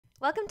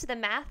Welcome to the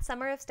Math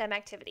Summer of STEM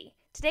activity.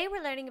 Today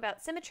we're learning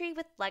about symmetry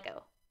with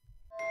Lego.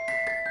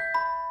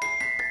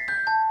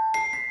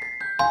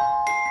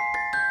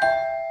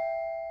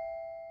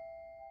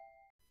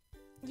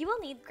 You will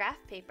need graph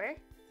paper,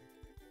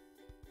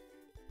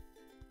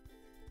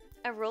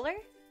 a ruler,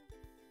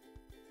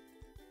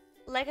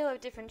 Lego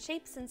of different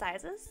shapes and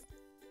sizes,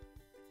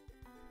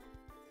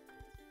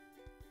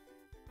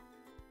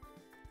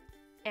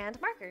 and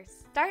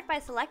markers. Start by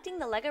selecting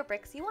the Lego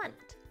bricks you want.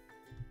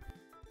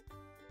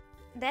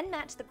 Then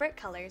match the brick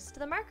colors to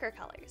the marker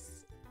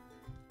colors.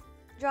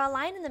 Draw a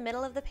line in the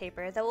middle of the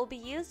paper that will be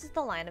used as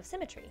the line of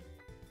symmetry.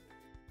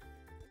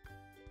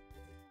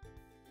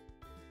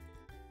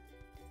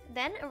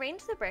 Then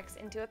arrange the bricks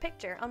into a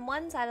picture on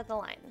one side of the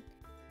line.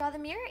 Draw the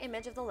mirror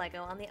image of the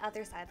Lego on the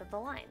other side of the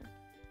line.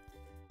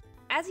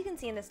 As you can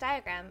see in this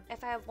diagram,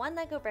 if I have one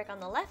Lego brick on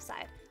the left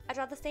side, I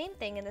draw the same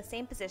thing in the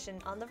same position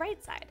on the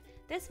right side.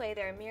 This way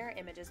there are mirror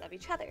images of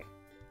each other.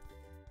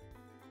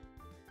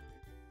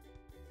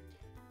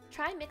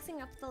 Try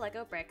mixing up the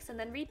Lego bricks and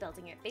then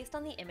rebuilding it based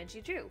on the image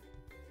you drew.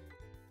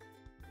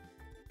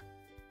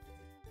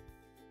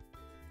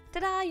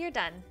 Ta-da! You're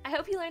done! I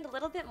hope you learned a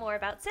little bit more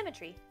about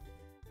symmetry.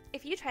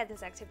 If you tried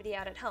this activity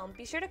out at home,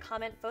 be sure to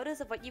comment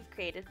photos of what you've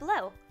created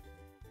below.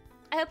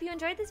 I hope you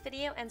enjoyed this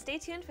video and stay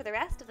tuned for the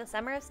rest of the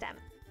Summer of STEM.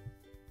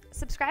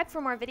 Subscribe for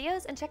more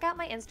videos and check out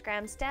my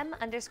Instagram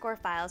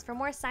STEM_files for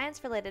more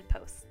science-related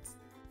posts.